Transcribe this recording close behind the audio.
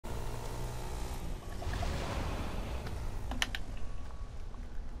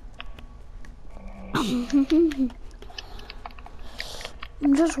I'm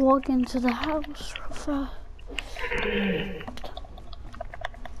just walking to the house real fast.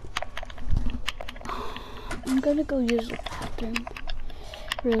 I'm gonna go use the bathroom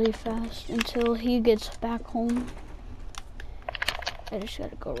really fast until he gets back home. I just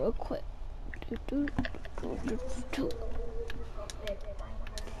gotta go real quick.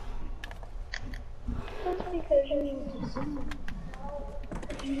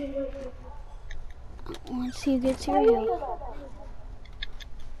 Once he gets here,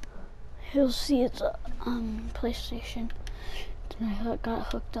 he'll see it's a PlayStation. Then I got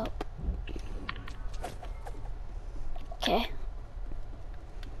hooked up. Okay.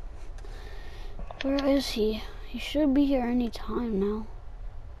 Where is he? He should be here any time now.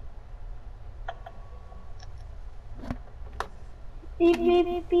 Beep,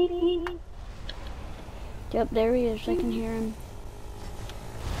 beep, beep, beep. Yep, there he is. I can hear him.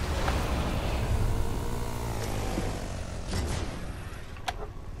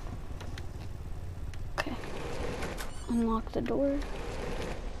 Okay. Unlock the door.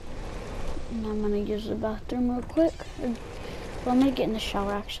 And I'm gonna use the bathroom real quick. Well, I'm gonna get in the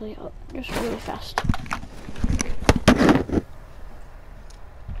shower actually. Oh, just really fast.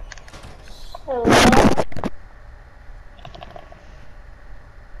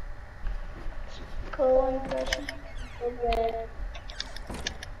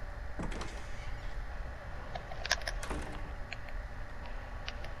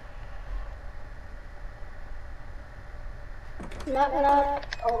 Knock, knock.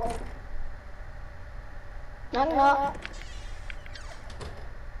 Oh. Knock, knock.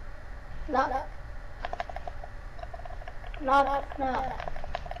 Knock. Knock, knock.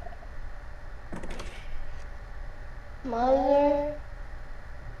 Mother.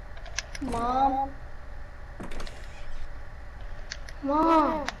 Mom.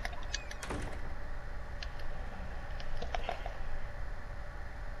 Mom.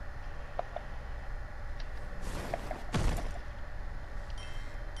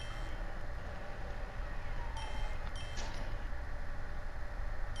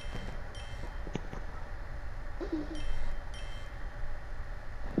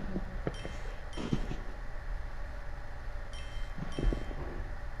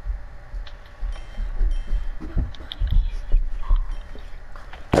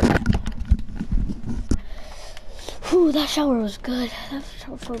 Ooh, that shower was good. That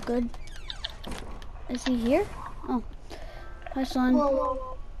shower felt good. Is he here? Oh. Hi, son.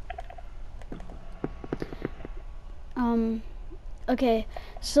 Okay.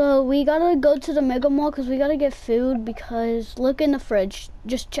 So we gotta go to the Mega Mall because we gotta get food because look in the fridge.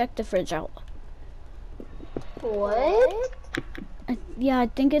 Just check the fridge out. What? Yeah, I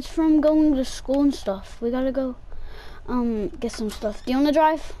think it's from going to school and stuff. We gotta go get some stuff. Do you wanna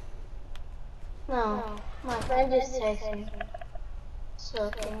drive? No. My friend just texted me.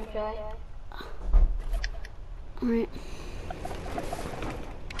 So can you drive? Alright.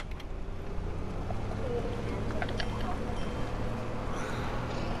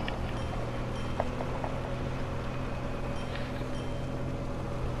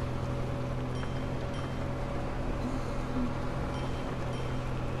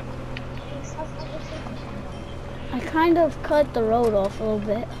 I kind of cut the road off a little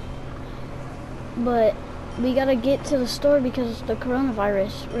bit, but we gotta get to the store because of the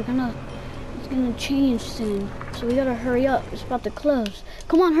coronavirus. It's gonna change soon, so we gotta hurry up. It's about to close.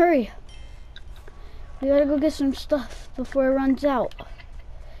 Come on, hurry. We gotta go get some stuff before it runs out.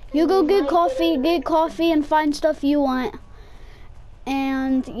 You go get coffee and find stuff you want.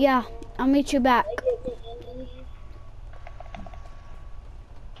 And yeah, I'll meet you back.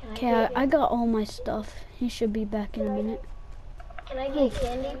 Okay, I got all my stuff. He should be back in a minute. Can I get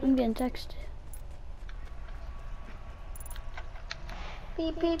candy? I'm getting texted.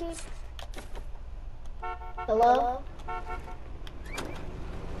 Beep, beep. Hello?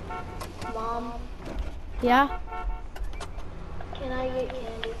 Mom? Yeah? Can I get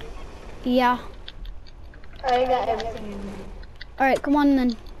candy? Yeah. I got everything in there. Alright, come on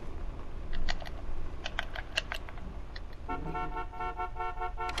then.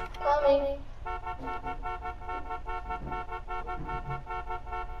 Coming.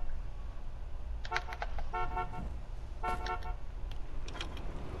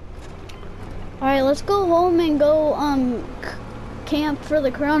 Alright, let's go home and go camp for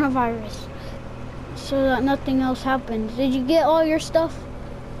the coronavirus so that nothing else happens. Did you get all your stuff?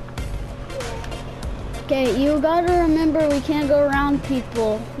 Okay, you gotta remember we can't go around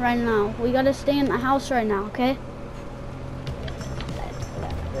people right now. We gotta stay in the house right now, okay?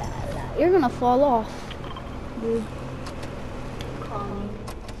 You're gonna fall off, dude.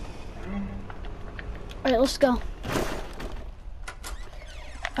 Alright, let's go.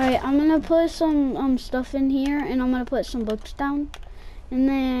 Alright, I'm gonna put some stuff in here, and I'm gonna put some books down. And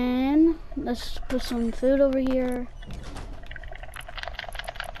then let's put some food over here.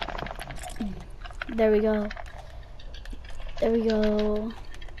 There we go. There we go.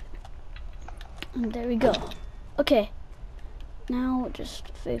 And there we go. Okay. Now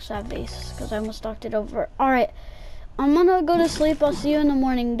just fix that vase because I almost knocked it over. Alright. I'm gonna go to sleep. I'll see you in the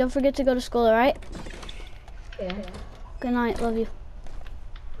morning. Don't forget to go to school, alright? Yeah. Good night. Love you.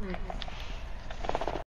 Alright.